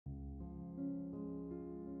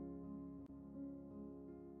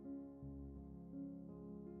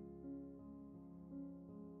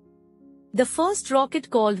The first rocket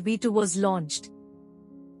called V2 was launched.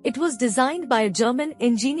 It was designed by a German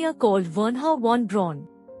engineer called Werner von Braun.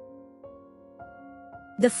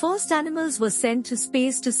 The first animals were sent to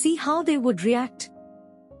space to see how they would react.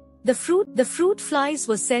 The fruit flies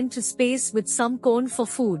were sent to space with some corn for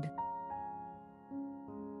food.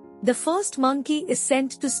 The first monkey is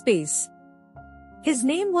sent to space. His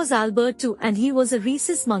name was Albert II and he was a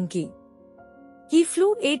rhesus monkey. He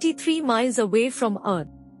flew 83 miles away from Earth.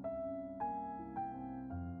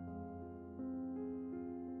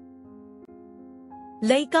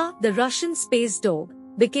 Laika, the Russian space dog,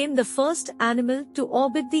 became the first animal to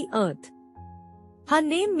orbit the Earth. Her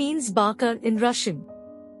name means barker in Russian.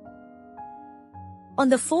 On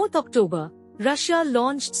the 4th October, Russia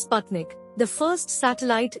launched Sputnik, the first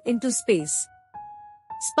satellite into space.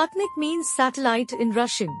 Sputnik means satellite in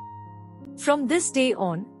Russian. From this day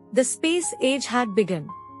on, the space age had begun.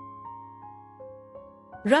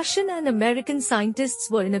 Russian and American scientists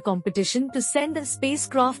were in a competition to send a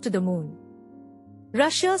spacecraft to the moon.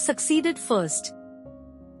 Russia succeeded first.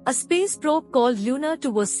 A space probe called Luna 2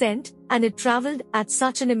 was sent, and it traveled at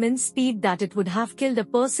such an immense speed that it would have killed a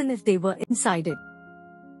person if they were inside it.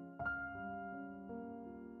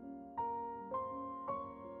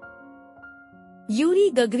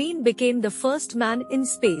 Yuri Gagarin became the first man in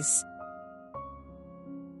space.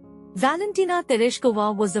 Valentina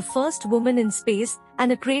Tereshkova was the first woman in space,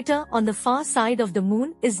 and a crater on the far side of the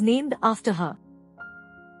moon is named after her.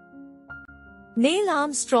 Neil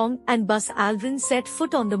Armstrong and Buzz Aldrin set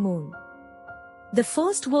foot on the moon. The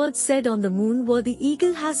first words said on the moon were "The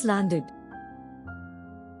Eagle has landed."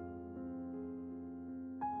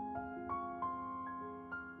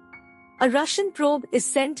 A Russian probe is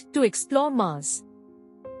sent to explore Mars.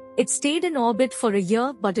 It stayed in orbit for a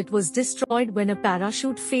year, but it was destroyed when a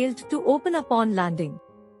parachute failed to open upon landing.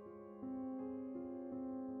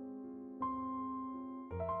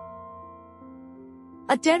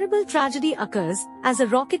 A terrible tragedy occurs as a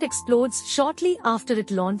rocket explodes shortly after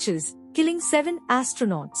it launches, killing 7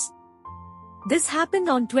 astronauts. This happened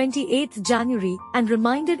on 28 January and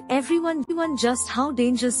reminded everyone just how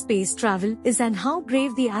dangerous space travel is and how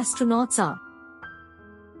brave the astronauts are.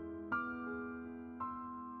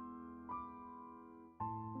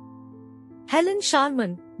 Helen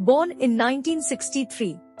Sharman, born in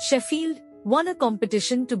 1963, Sheffield, won a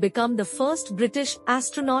competition to become the first British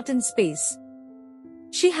astronaut in space.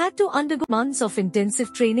 She had to undergo months of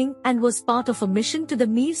intensive training and was part of a mission to the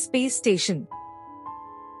Mir space station.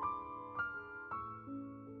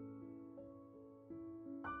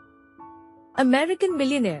 American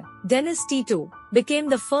millionaire Dennis Tito became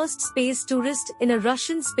the first space tourist in a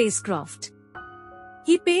Russian spacecraft.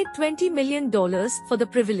 He paid $20 million for the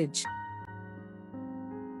privilege.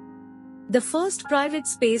 The first private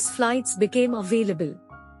space flights became available.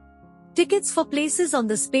 Tickets for places on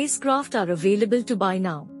the spacecraft are available to buy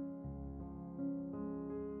now.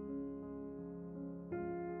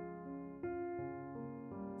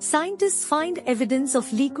 Scientists find evidence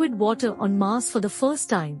of liquid water on Mars for the first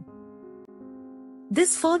time.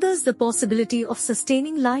 This furthers the possibility of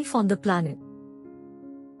sustaining life on the planet.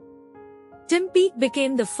 Tim Peake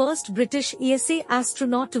became the first British ESA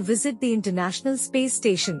astronaut to visit the International Space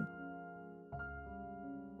Station.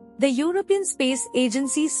 The European Space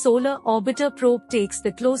Agency's Solar Orbiter probe takes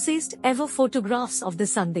the closest ever photographs of the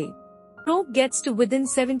Sun. The probe gets to within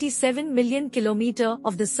 77 million kilometers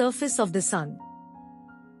of the surface of the Sun.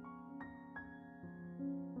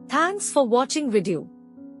 Thanks for watching video.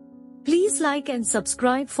 Please like and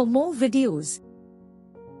subscribe for more videos.